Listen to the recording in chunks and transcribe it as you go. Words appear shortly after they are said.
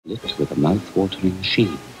lit with a mouth-watering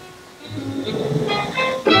sheen.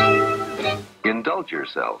 Indulge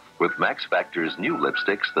yourself with Max Factor's new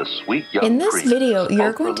lipsticks, the Sweet Young In this Cream. video,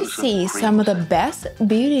 you're going to see some of the best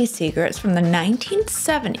beauty secrets from the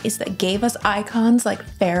 1970s that gave us icons like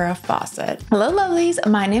Farrah Fawcett. Hello lovelies,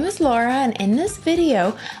 my name is Laura, and in this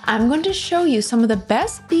video, I'm going to show you some of the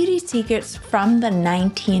best beauty secrets from the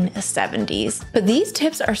 1970s. But these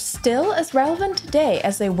tips are still as relevant today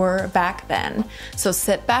as they were back then. So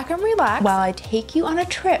sit back and relax while I take you on a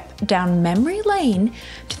trip down memory lane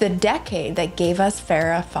to the decade that gave us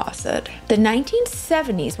Farrah Fawcett. The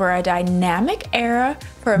 1970s were a dynamic era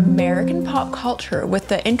for American pop culture, with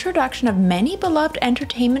the introduction of many beloved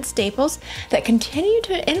entertainment staples that continue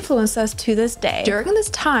to influence us to this day. During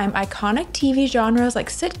this time, iconic TV genres like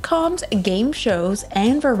sitcoms, game shows,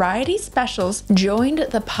 and variety specials joined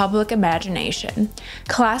the public imagination.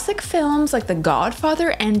 Classic films like The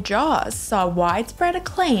Godfather and Jaws saw widespread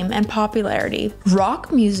acclaim and popularity.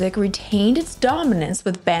 Rock music retained its dominance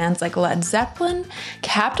with bands like Led Zeppelin,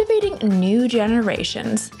 captivating new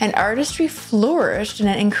generations, and artistry flourished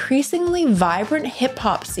in an increasingly vibrant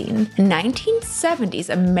hip-hop scene. In 1970s,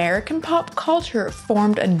 American pop culture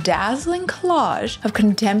formed a dazzling collage of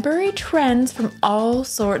contemporary trends from all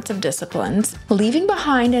sorts of disciplines, leaving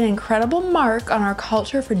behind an incredible mark on our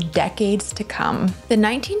culture for decades to come. The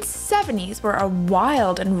 1970s were a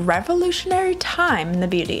wild and revolutionary time in the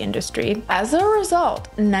beauty industry. As a result,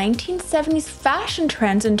 1970s fashion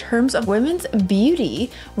trends in terms of women's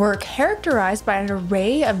beauty were characterized by an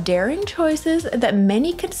array of daring choices that many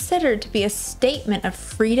considered to be a statement of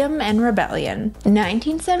freedom and rebellion.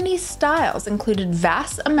 1970s styles included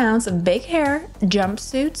vast amounts of big hair,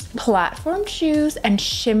 jumpsuits, platform shoes, and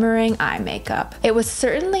shimmering eye makeup. It was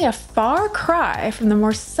certainly a far cry from the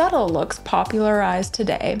more subtle looks popularized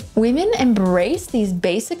today. Women embraced these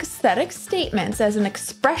basic aesthetic statements as an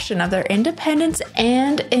expression of their independence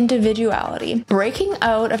and individuality, breaking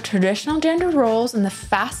out of traditional gender roles in the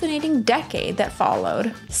fascinating decade that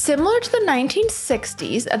followed. Similar to the 1960s,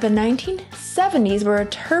 the 1970s were a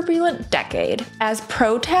turbulent decade. As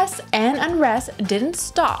protests and unrest didn't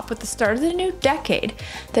stop with the start of the new decade,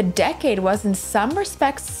 the decade was in some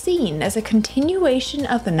respects seen as a continuation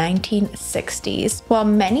of the 1960s. While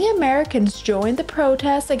many Americans joined the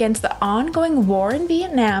protests against the ongoing war in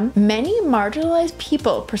Vietnam, many marginalized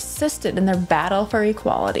people persisted in their battle for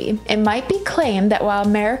equality. It might be claimed that while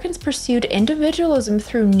Americans pursued individualism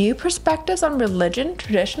through new perspectives on religion,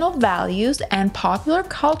 traditional values, and popular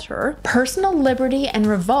culture, personal liberty and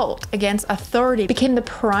revolt against authority became the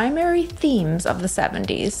primary themes of the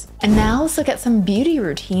 70s. And now let's look at some beauty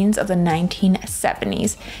routines of the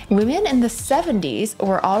 1970s. Women in the 70s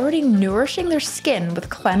were already nourishing their skin with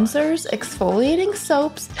cleansers, exfoliating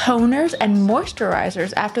soaps, toners, and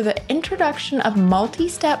moisturizers after the introduction of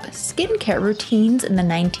multi-step skincare routines in the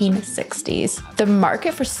 1960s. The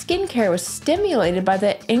market for skincare was stimulated by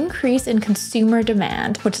the increase in consumer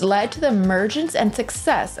demand, which led to the emergence and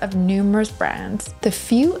success of numerous brands. The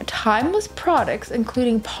few timeless products,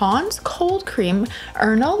 including Pond's Cold Cream,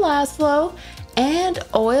 Erno Laszlo, and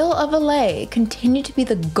Oil of Olay, continue to be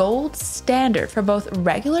the gold standard for both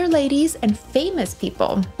regular ladies and famous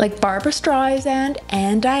people like Barbra Streisand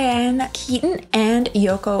and Diane Keaton and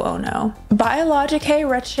Yoko Ono. Biologique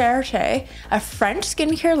Recherche, a French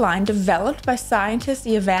skincare line developed by scientist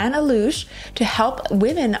Yvan Alouche to help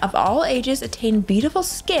women of all ages attain beautiful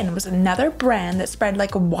skin, was another brand that spread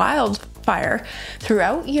like wildfire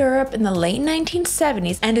throughout Europe in the late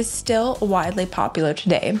 1970s and is still widely popular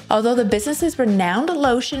today. Although the business's renowned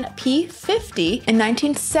lotion P50 in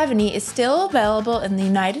 1970 is still available in the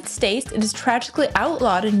United States, it is tragically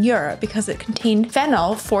outlawed in Europe because it contained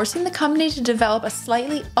phenol, forcing the company to develop a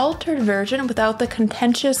slightly altered version without the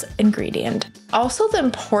contentious ingredient. Also, the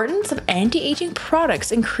importance of anti-aging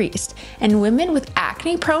products increased, and women with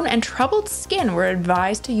acne-prone and troubled skin were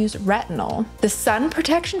advised to use retinol. The sun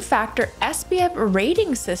protection factor SPF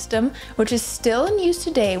rating system, which is still in use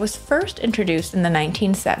today, was first introduced in the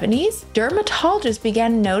 1970s. Dermatologists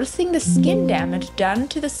began noticing the skin damage done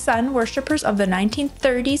to the sun worshippers of the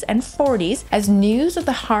 1930s and 40s as news of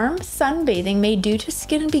the harm sunbathing may do to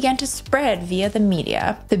skin began to spread via the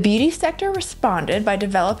media. The beauty sector responded by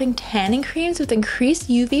developing tanning creams with increased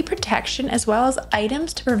UV protection as well as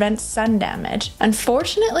items to prevent sun damage.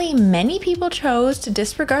 Unfortunately, many people chose to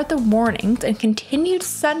disregard the warnings and continued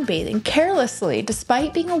sunbathing carelessly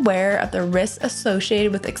despite being aware of the risks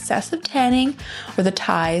associated with excessive tanning or the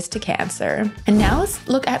ties to cancer. And now let's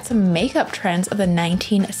look at some makeup trends of the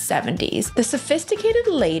 1970s. The sophisticated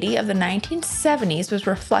lady of the 1970s was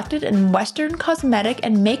reflected in Western cosmetic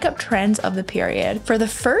and makeup trends of the period. For the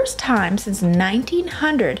first time since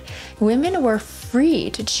 1900, women were free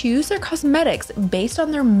to choose their cosmetics based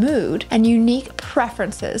on their mood and unique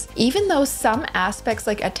preferences, even though some aspects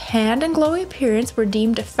like a tanned and glowy appearance were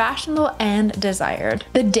deemed fashionable and desired.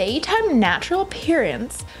 The daytime natural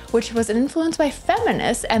appearance, which was influenced by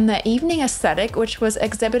feminists, and the evening aesthetic, which was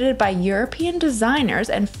exhibited by European designers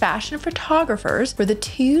and fashion photographers, were the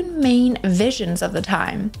two main visions of the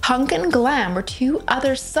time. Punk and glam were two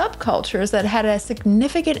other subcultures that had a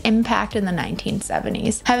significant impact in the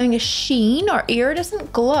 1970s. Having a sheen or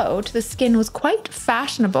iridescent glow to the skin was quite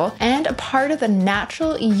fashionable and a part of the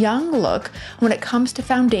natural young look when it comes to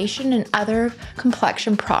foundation and other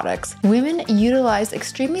complexion products. Women utilized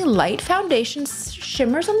extremely light foundations,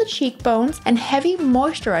 shimmers on the cheekbones, and heavy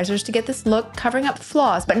moisturizers to get this look, covering up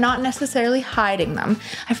flaws but not necessarily hiding them.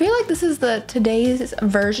 I feel like this is today's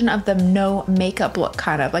version of the no makeup look,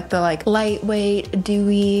 kind of like the lightweight,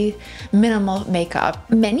 dewy, minimal makeup.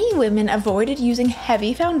 Many women avoided using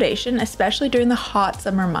heavy foundation, especially during the hot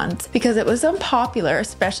summer months, because it was unpopular,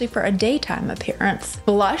 especially for a daytime appearance.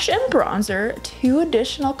 Blush and bronzer, two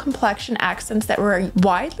additional complexion accents that were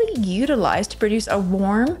widely utilized to produce a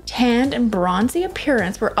warm, tanned, and bronzy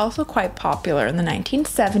appearance, were also quite popular in the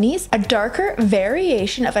 1970s. A darker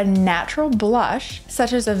variation of a natural blush,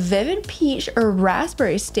 such as a vivid peach or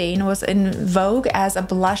raspberry stain, was in vogue as a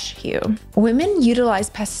blush hue. Women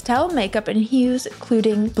utilized pastel makeup in hues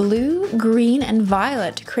including blue, green, and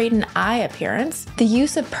violet to create an eye appearance. The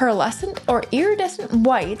use of pearlescent or iridescent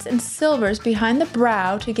whites and silvers behind the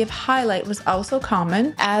brow to give highlight was also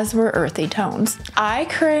common, as were earthy tones. Eye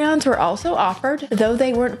crayons were also offered, though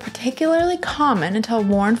they weren't particularly common until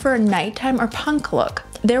worn for a nighttime or punk look.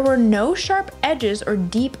 There were no sharp edges or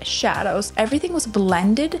deep shadows. Everything was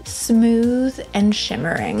blended, smooth, and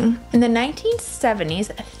shimmering. In the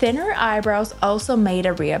 1970s, thinner eyebrows also made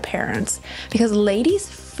a reappearance because ladies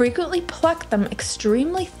frequently plucked them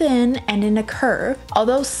extremely thin and in a curve.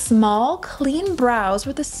 Although small, clean brows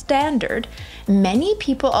were the standard, many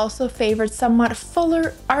people also favored somewhat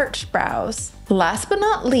fuller arched brows. Last but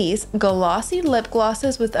not least, glossy lip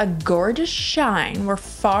glosses with a gorgeous shine were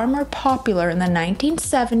far more popular in the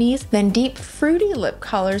 1970s than deep fruity lip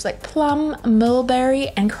colors like plum, mulberry,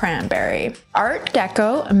 and cranberry. Art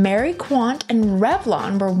Deco, Mary Quant, and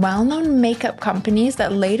Revlon were well-known makeup companies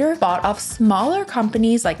that later bought off smaller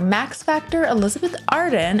companies like Max Factor, Elizabeth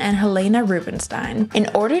Arden, and Helena Rubinstein. In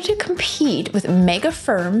order to compete with mega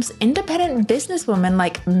firms, independent businesswomen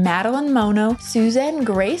like Madeline Mono, Suzanne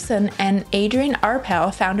Grayson, and Adrienne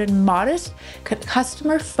Arpel founded modest,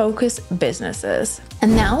 customer-focused businesses.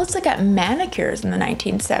 And now let's look at manicures in the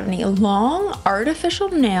 1970s. Long, artificial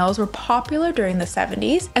nails were popular during the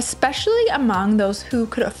 70s, especially among those who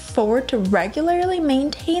could afford to regularly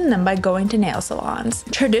maintain them by going to nail salons.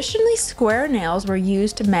 Traditionally, square nails were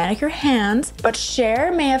used to manicure hands, but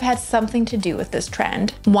Cher may have had something to do with this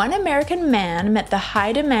trend. One American man met the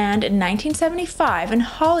high demand in 1975 in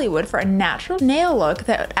Hollywood for a natural nail look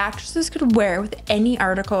that actresses could wear with any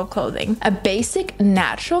article of clothing. A basic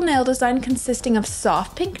natural nail design consisting of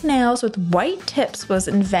soft pink nails with white tips was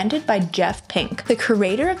invented by Jeff Pink, the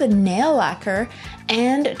creator of the nail lacquer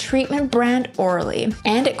and treatment brand Orly,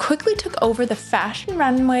 and it quickly took over the fashion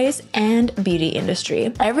runways and beauty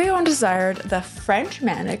industry. Everyone desired the French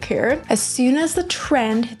manicure as soon as the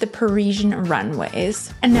trend hit the Parisian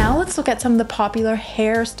runways. And now let's look at some of the popular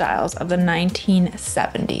hairstyles of the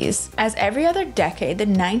 1970s. As every other decade, the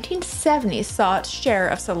 1970s saw its share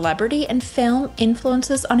of celebrity and film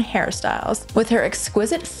influences on hairstyles. With her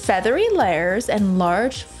exquisite feathery layers and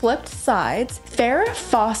large flipped sides, Farrah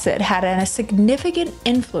Fawcett had a significant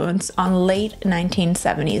influence on late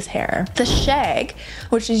 1970s hair. The shag,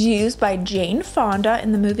 which is used by Jane Fonda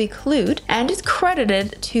in the movie Clued, and is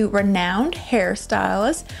credited to renowned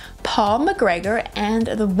hairstylist Paul McGregor, and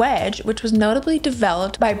the wedge, which was notably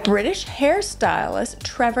developed by British hairstylist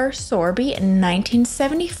Trevor Sorby in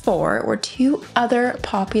 1974, were two other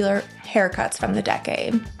popular haircuts from the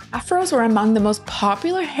decade. Afros were among the most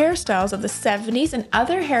popular hairstyles of the 70s, and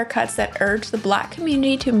other haircuts that urged the Black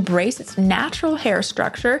community to embrace its natural hair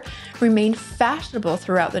structure remained fashionable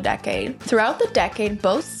throughout the decade. Throughout the decade,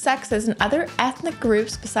 both sexes and other ethnic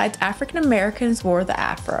groups besides African Americans wore the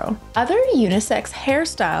afro. Other unisex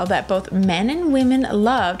hairstyle that both men and women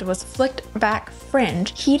loved was flicked back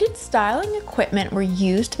fringe. Heated styling equipment were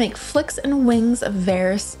used to make flicks and wings of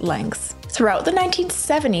various lengths. Throughout the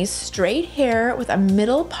 1970s, straight hair with a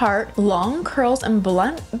middle part, long curls, and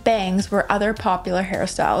blunt bangs were other popular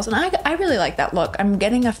hairstyles, and I really like that look. I'm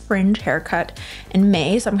getting a fringe haircut in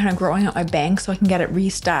May, so I'm kind of growing out my bangs so I can get it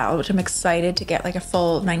restyled, which I'm excited to get like a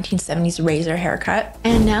full 1970s razor haircut.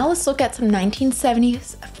 And now let's look at some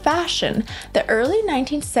 1970s fashion. The early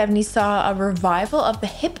 1970s saw a revival of the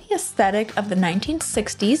hippie aesthetic of the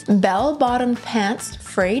 1960s. Bell-bottomed pants,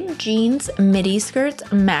 frayed jeans, midi skirts,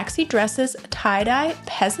 maxi dresses, tie-dye,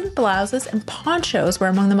 peasant blouses, and ponchos were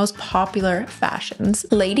among the most popular fashions.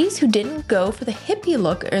 Ladies who didn't go for the hippie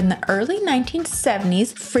look in the early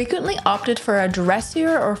 1970s frequently opted for a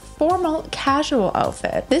dressier or formal casual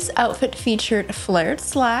outfit. This outfit featured flared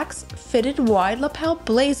slacks, fitted wide lapel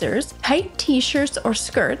blazers, tight t-shirts or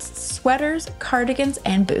skirts, sweaters, cardigans,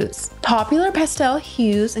 and boots. Popular pastel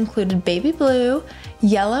hues included baby blue,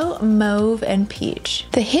 yellow, mauve, and peach.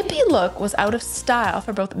 The hippie look was out of style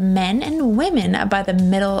for both men and women by the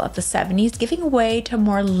middle of the 70s, giving way to a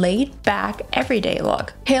more laid-back, everyday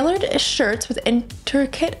look. Tailored shirts with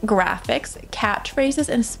intricate graphics, catchphrases,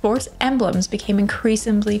 and sports emblems became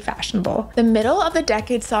increasingly fashionable. The middle of the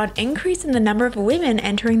decade saw an increase in the number of women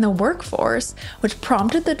entering the workforce, which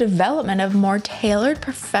prompted the development of more tailored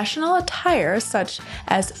professional attire such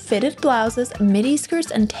as fitted blouses, midi skirts,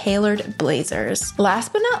 and tailored blazers.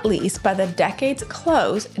 Last but not least, by the decade's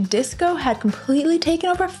close, disco had completely taken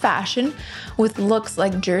over fashion with looks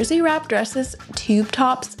like jersey wrap dresses, tube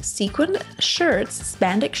tops, sequined shirts,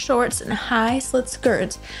 spandex shorts, and high slit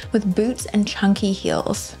skirts with boots and chunky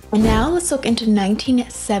heels. And now let's look into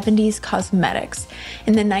 1970s cosmetics.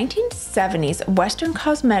 In the 1970s, Western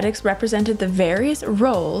cosmetics represented the various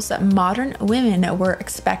roles that modern women were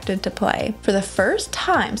expected to play. For the first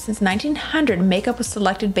time since 1900, makeup was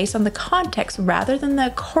selected based on the context rather than the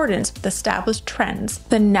accordance with established trends.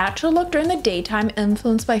 The natural look during the daytime,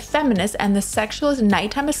 influenced by feminists, and the sexualist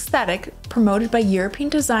nighttime aesthetic promoted by European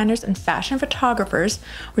designers and fashion photographers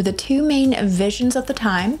were the two main visions of the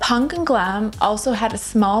time. Punk and glam also had a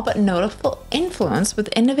small but notable influence with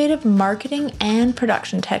innovative marketing and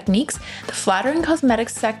production techniques. The flattering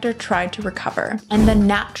cosmetics sector tried to recover. And the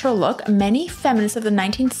natural look, many feminists of the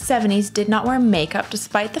 1970s did not wear makeup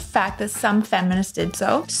despite the fact that some feminists did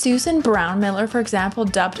so. Susan Brown Miller, for example,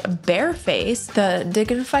 dubbed bareface the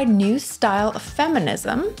dignified new style of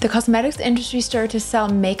feminism. The cosmetics industry started to sell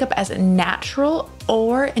makeup as natural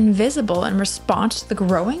or invisible in response to the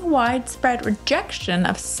growing widespread rejection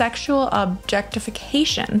of sexual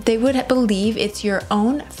objectification. They would believe it's your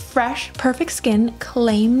own fresh, perfect skin,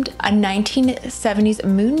 claimed a 1970s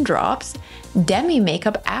moon drops demi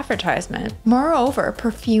makeup advertisement. Moreover,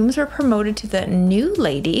 perfumes were promoted to the new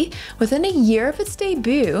lady. Within a year of its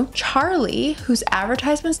debut, Charlie, whose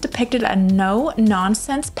advertisements depicted a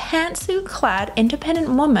no-nonsense pantsuit-clad independent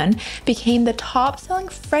woman, became the top-selling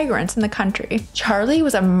fragrance in the country. Charlie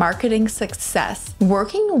was a marketing success.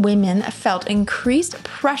 Working women felt increased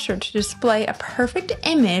pressure to display a perfect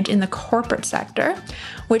image in the corporate sector,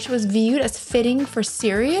 which was viewed as fitting for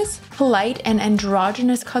serious, polite, and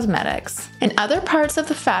androgynous cosmetics. In other parts of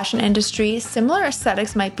the fashion industry, similar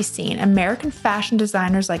aesthetics might be seen. American fashion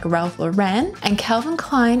designers like Ralph Lauren and Calvin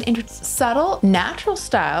Klein introduced subtle, natural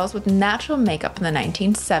styles with natural makeup in the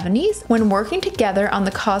 1970s. When working together on the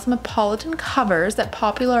Cosmopolitan covers that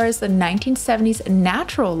popularized the 1970s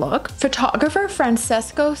natural look, photographer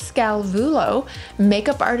Francesco Scalvulo,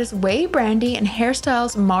 makeup artist Way Brandy, and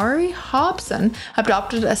hairstylist Maury Hobson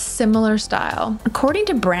adopted a similar style. According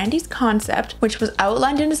to Brandy's concept, which was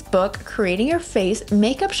outlined in his book, Creating Your Face,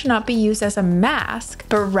 makeup should not be used as a mask,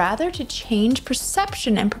 but rather to change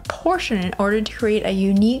perception and proportion in order to create a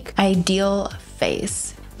unique, ideal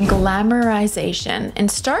face. Glamorization. In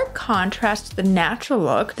stark contrast to the natural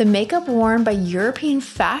look, the makeup worn by European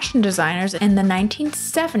fashion designers in the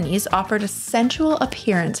 1970s offered a sensual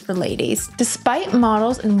appearance for ladies. Despite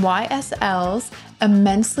models in YSL's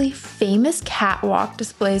immensely famous catwalk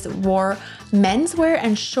displays wore menswear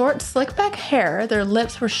and short slick-back hair, their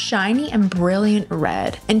lips were shiny and brilliant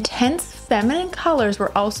red. Intense feminine colors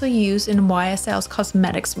were also used in YSL's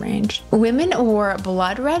cosmetics range. Women wore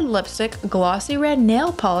blood red lipstick, glossy red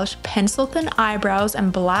nail polish, pencil-thin eyebrows,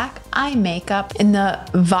 and black eye makeup in the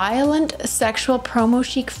violent, sexual,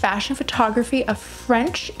 promo-chic fashion photography of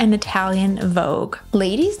French and Italian Vogue.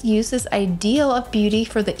 Ladies used this ideal of beauty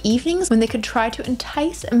for the evenings when they could try to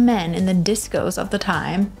entice men in the discos of the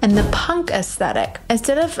time. And the punk aesthetic.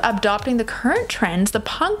 Instead of adopting the current trends, the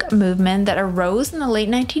punk movement that arose in the late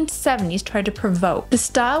 1970s 1970s tried to provoke. The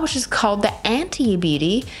style, which is called the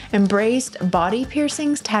anti-beauty, embraced body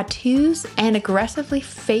piercings, tattoos, and aggressively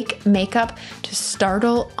fake makeup to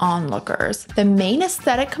startle onlookers. The main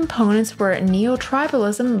aesthetic components were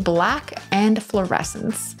neo-tribalism, black, and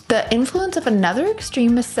fluorescence. The influence of another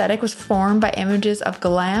extreme aesthetic was formed by images of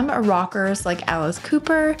glam rockers like Alice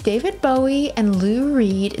Cooper, David Bowie, and Lou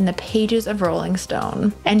Reed in the pages of Rolling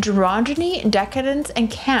Stone. Androgyny, decadence,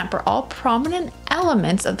 and camp are all prominent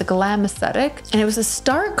elements of the glam aesthetic, and it was a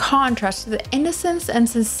stark contrast to the innocence and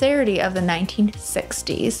sincerity of the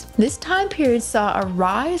 1960s. This time period saw a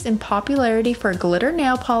rise in popularity for glitter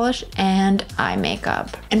nail polish and eye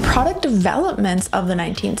makeup. And product developments of the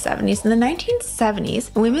 1970s. In the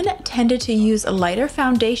 1970s, women tended to use a lighter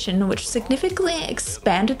foundation, which significantly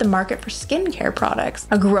expanded the market for skincare products.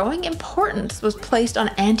 A growing importance was placed on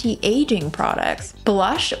anti-aging products.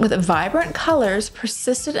 Blush with vibrant colors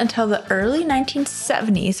persisted until the early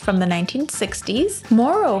 1970s from the 1960s.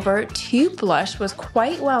 Moreover, tube blush was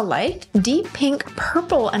quite well liked. Deep pink,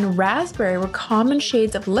 purple, and raspberry were common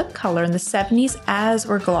shades of lip color in the 70s, as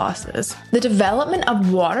were glosses. The development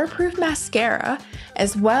of waterproof mascara,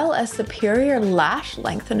 as well as superior lash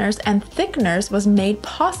lengtheners and thickeners, was made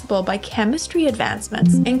possible by chemistry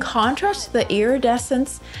advancements. In contrast to the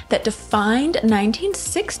iridescence that defined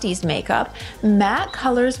 1960s makeup, matte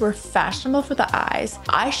colors were fashionable for the eyes.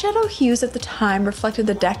 Eyeshadow hues at the time reflected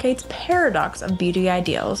the decade's paradox of beauty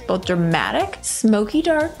ideals. Both dramatic, smoky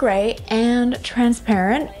dark gray, and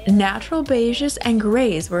transparent, natural beiges and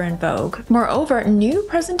grays were in vogue. Moreover, new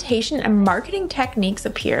presentation and marketing techniques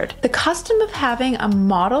appeared. The custom of having a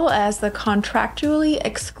model as the contractually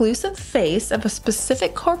exclusive face of a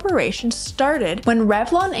specific corporation started when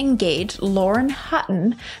Revlon engaged Lauren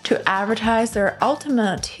Hutton to advertise their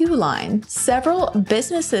Ultima 2 line. Several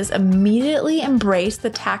businesses immediately embraced the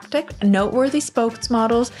tactic. Noteworthy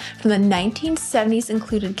spokesmodels from the 1970s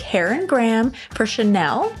included Karen Graham for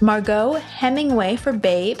Chanel, Margot Hemingway for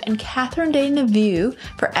Babe, and Catherine Deneuve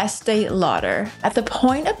for Estee Lauder. At the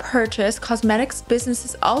point of purchase, cosmetics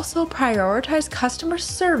businesses also prioritized customer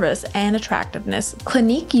service and attractiveness.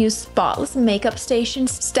 Clinique used spotless makeup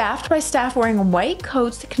stations staffed by staff wearing white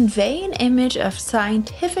coats to convey an image of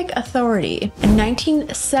scientific authority. In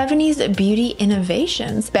 1970s beauty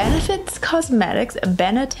innovations, Benefit's Cosmetics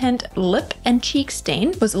Benetint Lip and Cheek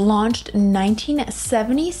Stain was launched in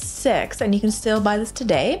 1976, and you can still buy this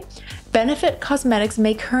today. Benefit Cosmetics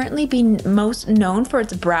may currently be most known for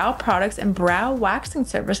its brow products and brow waxing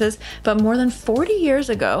services, but more than 40 years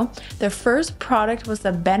ago, their first product was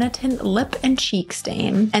the Benetint Lip and Cheek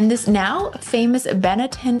Stain. And this now famous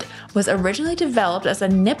Benetint was originally developed as a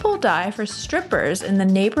nipple dye for strippers in the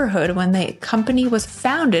neighborhood when the company was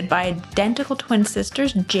founded by identical twin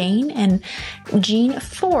sisters Jane and Jean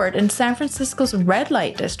Ford in San Francisco's red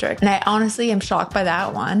light district. And I honestly am shocked by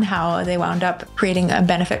that one, how they wound up creating a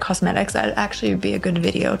Benefit Cosmetics. That actually would be a good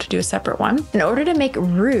video to do a separate one. In order to make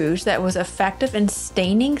rouge that was effective in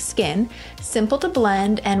staining skin, simple to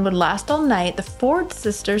blend, and would last all night, the Ford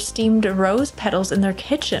sisters steamed rose petals in their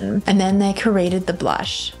kitchen, and then they created the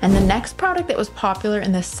blush. And the next product that was popular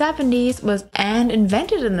in the 70s and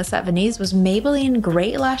invented in the 70s was Maybelline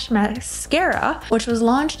Great Lash Mascara, which was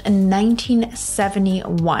launched in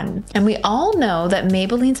 1971. And we all know that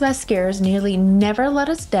Maybelline's mascaras nearly never let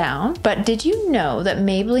us down, but did you know that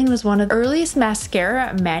Maybelline was one of the earliest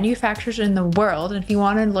mascara manufacturers in the world? And if you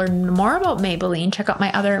want to learn more about Maybelline, check out my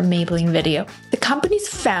other Maybelline video. The company's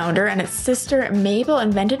founder and its sister Mabel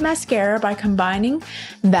invented mascara by combining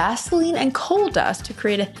Vaseline and coal dust to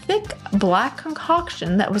create a thick black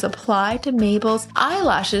concoction that was applied to Mabel's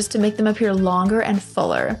eyelashes to make them appear longer and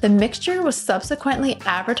fuller. The mixture was subsequently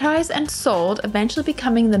advertised and sold, eventually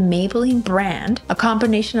becoming the Maybelline brand, a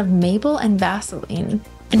combination of Mabel and Vaseline.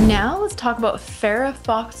 And now let's talk about Farrah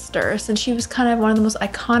Fawcett, since she was kind of one of the most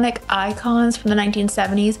iconic icons from the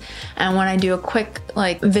 1970s. And when I do a quick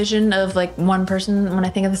vision of one person, when I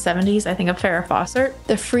think of the 70s, I think of Farrah Fawcett.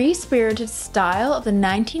 The free-spirited style of the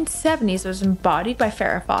 1970s was embodied by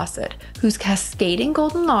Farrah Fawcett, whose cascading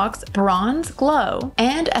golden locks, bronze glow,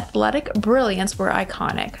 and athletic brilliance were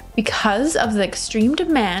iconic. Because of the extreme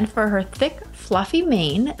demand for her thick, fluffy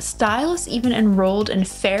mane, stylists even enrolled in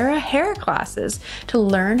Farrah hair classes to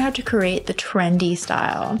learn how to create the trendy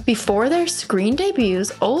style. Before their screen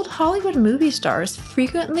debuts, old Hollywood movie stars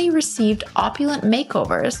frequently received opulent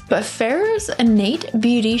makeovers, but Farrah's innate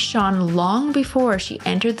beauty shone long before she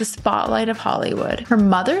entered the spotlight of Hollywood. Her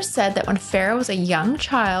mother said that when Farrah was a young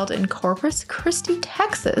child in Corpus Christi,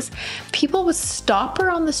 Texas, people would stop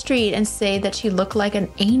her on the street and say that she looked like an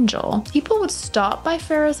angel angel. People would stop by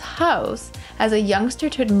Farrah's house as a youngster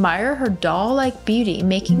to admire her doll-like beauty,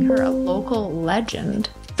 making her a local legend.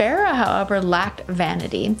 Farrah, however, lacked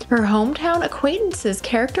vanity. Her hometown acquaintances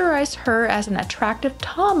characterized her as an attractive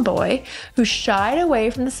tomboy who shied away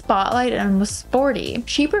from the spotlight and was sporty.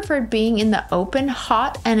 She preferred being in the open,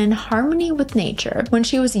 hot, and in harmony with nature. When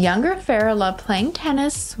she was younger, Farrah loved playing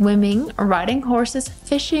tennis, swimming, riding horses,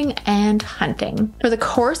 fishing, and hunting. For the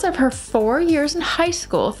course of her 4 years in high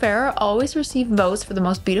school, Farrah always received votes for the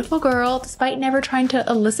most beautiful girl, despite never trying to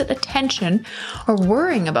elicit attention or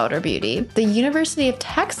worrying about her beauty. The University of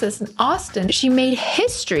Texas in Austin, she made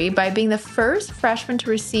history by being the first freshman to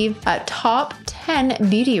receive a top 10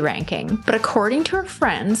 beauty ranking. But according to her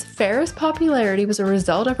friends, Farrah's popularity was a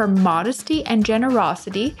result of her modesty and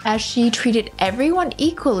generosity, as she treated everyone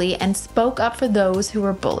equally and spoke up for those who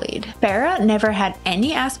were bullied. Farrah never had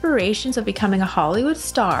any aspirations of becoming a Hollywood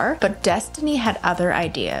star, but destiny had other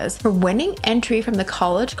ideas. Her winning entry from the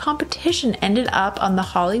college competition ended up on the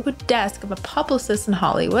Hollywood desk of a publicist in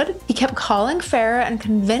Hollywood. He kept calling Farrah and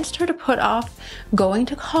convinced her to put off going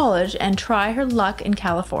to college and try her luck in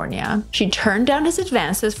California. She turned down his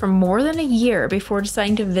advances for more than a year before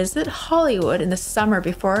deciding to visit Hollywood in the summer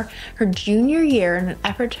before her junior year in an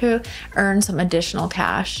effort to earn some additional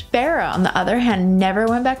cash. Farrah, on the other hand, never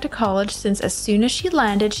went back to college, since as soon as she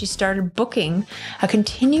landed, she started booking a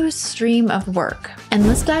continuous stream of work. And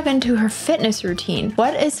let's dive into her fitness routine.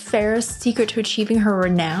 What is Farrah's secret to achieving her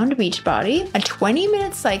renowned beach body? A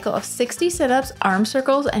 20-minute cycle of 60 sit-ups, arm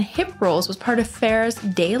circles, and hip rolls was part of Farrah's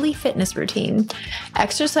daily fitness routine.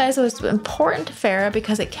 Exercise was important to Farrah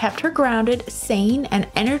because it kept her grounded, sane, and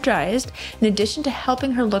energized, in addition to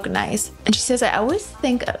helping her look nice. And she says, I always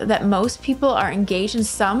think that most people are engaged in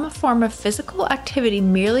some form of physical activity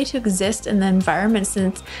merely to exist in the environment,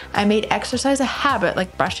 since I made exercise a habit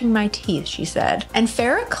like brushing my teeth, she said. And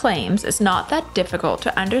Farrah claims it's not that difficult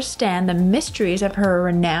to understand the mysteries of her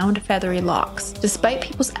renowned feathery locks, despite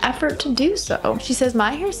people's effort to do so. She says,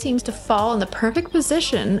 my hair seems to fall in the perfect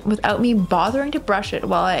position without me bothering to brush it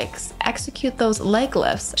while I execute those leg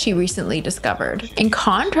lifts, she recently discovered. In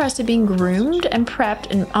contrast to being groomed and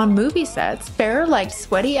prepped on movie sets, Farrah liked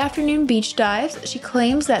sweaty afternoon beach dives. She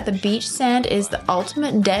claims that the beach sand is the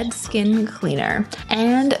ultimate dead skin cleaner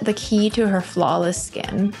and the key to her flawless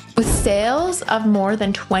skin. With sales of more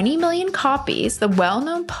than 20 million copies, the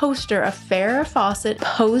well-known poster of Farrah Fawcett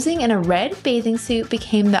posing in a red bathing suit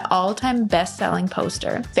became the all-time best-selling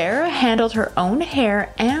poster. Farrah handled her own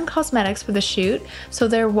hair and cosmetics for the shoot, so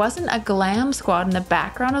there wasn't a glam squad in the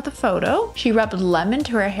background of the photo. She rubbed lemon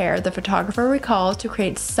to her hair, the photographer recalls, to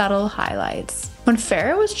create subtle highlights. When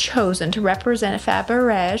Farrah was chosen to represent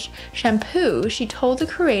Faberge shampoo, she told the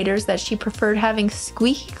creators that she preferred having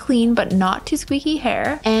squeaky clean but not too squeaky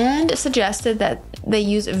hair, and suggested that they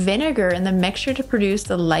use vinegar in the mixture to produce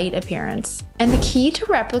the light appearance. And the key to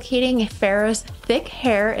replicating Farrah's thick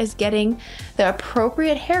hair is getting the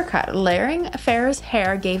appropriate haircut. Layering Farrah's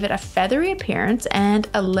hair gave it a feathery appearance, and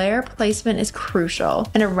a layer placement is crucial.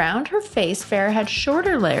 And around her face, Farrah had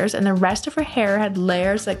shorter layers, and the rest of her hair had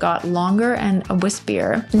layers that got longer and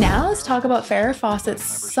wispier. Now let's talk about Farrah Fawcett's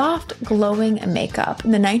soft, glowing makeup.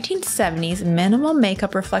 In the 1970s, minimal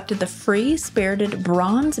makeup reflected the free-spirited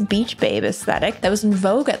bronze beach babe aesthetic that was in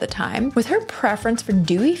vogue at the time. With her preference for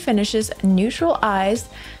dewy finishes, neutral eyes,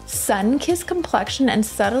 sun-kissed complexion, and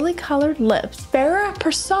subtly colored lips, Farrah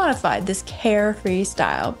personified this carefree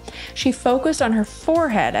style. She focused on her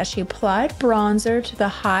forehead as she applied bronzer to the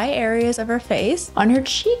high areas of her face. On her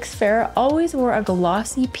cheeks, Farrah always wore a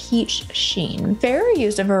glossy peach sheen. Farrah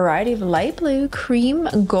used a variety of light blue, cream,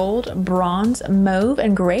 gold, bronze, mauve,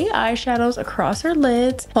 and gray eyeshadows across her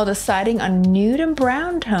lids, while deciding on nude and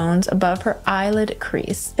brown tones above her eyelid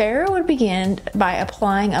crease. Farrah would begin by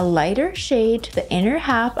applying a lighter shade to the inner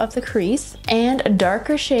half of the crease and a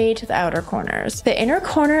darker shade to the outer corners. The inner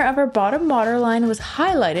corner of her bottom waterline was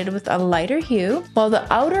highlighted with a lighter hue, while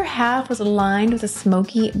the outer half was aligned with a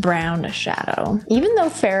smoky brown shadow. Even though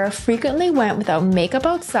Farrah frequently went without makeup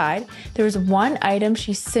outside, there was one item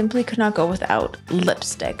she simply could not go without: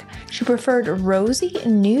 lipstick. She preferred rosy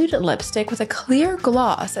nude lipstick with a clear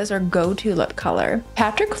gloss as her go-to lip color.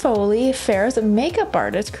 Patrick Foley, Farrah's makeup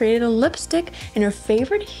artist, created a lipstick in her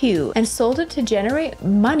favorite hue and sold it to generate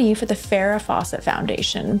money for the Farrah Fawcett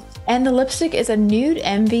Foundation. And the lipstick is a Nude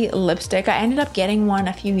Envy lipstick. I ended up getting one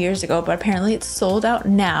a few years ago, but apparently it's sold out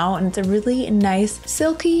now, and it's a really nice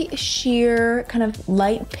silky sheer kind of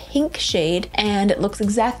light pink shade, and it looks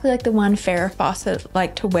exactly like the one Farrah Fawcett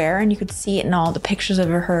liked to wear, and you could see it in all the pictures of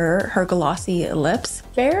her glossy lips.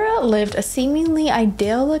 Farrah lived a seemingly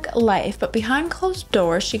idyllic life, but behind closed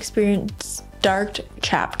doors she experienced dark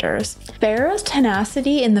chapters. Farrah's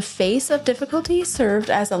tenacity in the face of difficulty served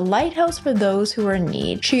as a lighthouse for those who were in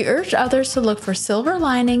need. She urged others to look for silver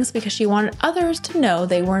linings because she wanted others to know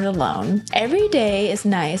they weren't alone. Every day is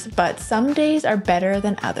nice, but some days are better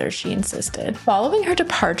than others, she insisted. Following her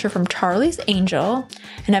departure from Charlie's Angel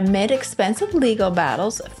and amid expensive legal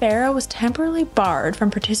battles, Farrah was temporarily barred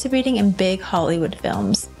from participating in big Hollywood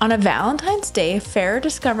films. On a Valentine's Day, Farrah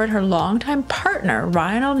discovered her longtime partner,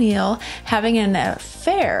 Ryan O'Neal, having an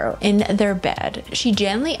affair in their bed. She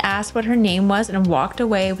gently asked what her name was and walked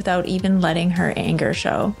away without even letting her anger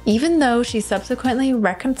show. Even though she subsequently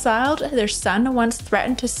reconciled, their son once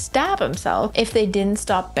threatened to stab himself if they didn't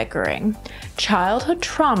stop bickering. Childhood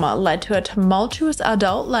trauma led to a tumultuous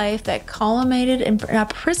adult life that culminated in a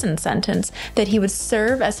prison sentence that he would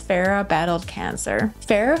serve as Farrah battled cancer.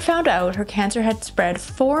 Farrah found out her cancer had spread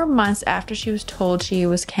 4 months after she was told she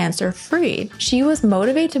was cancer-free. She was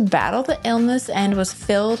motivated to battle the illness and was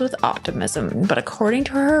filled with optimism, but according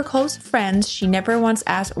to her close friends, she never once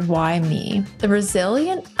asked, "Why me?" The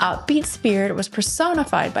resilient, upbeat spirit was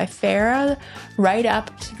personified by Farrah right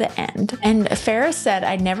up to the end. And Farrah said,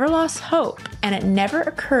 "I never lost hope, and it never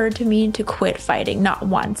occurred to me to quit fighting, not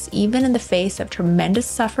once, even in the face of tremendous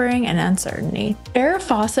suffering and uncertainty." Farrah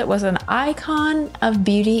Fawcett was an icon of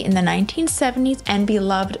beauty in the 1970s and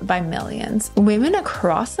beloved by millions. Women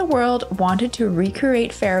across the world wanted to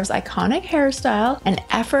recreate Farrah's iconic hairstyle and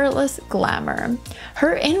effortless glamour.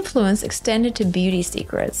 Her influence extended to beauty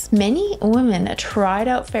secrets. Many women tried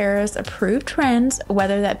out Farrah's approved trends,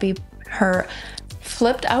 whether that be her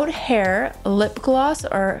flipped out hair, lip gloss,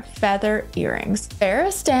 or feather earrings.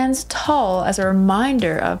 Farrah stands tall as a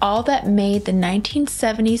reminder of all that made the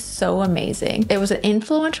 1970s so amazing. It was an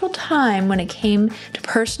influential time when it came to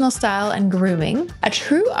personal style and grooming. A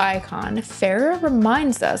true icon, Farrah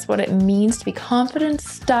reminds us what it means to be confident,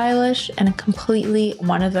 stylish, and completely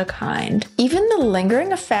one of a kind. Even the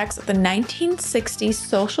lingering effects of the 1960s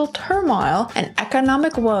social turmoil and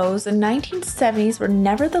economic woes, the 1970s were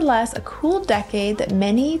nevertheless a cool decade that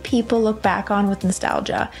many people look back on with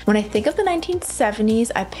nostalgia. When I think of the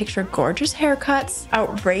 1970s, I picture gorgeous haircuts,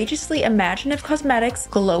 outrageously imaginative cosmetics,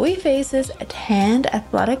 glowy faces, tanned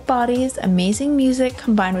athletic bodies, amazing music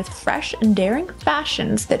combined with fresh and daring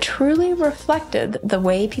fashions that truly reflected the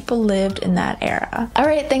way people lived in that era.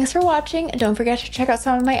 Alright, thanks for watching. Don't forget to check out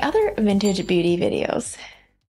some of my other vintage beauty videos.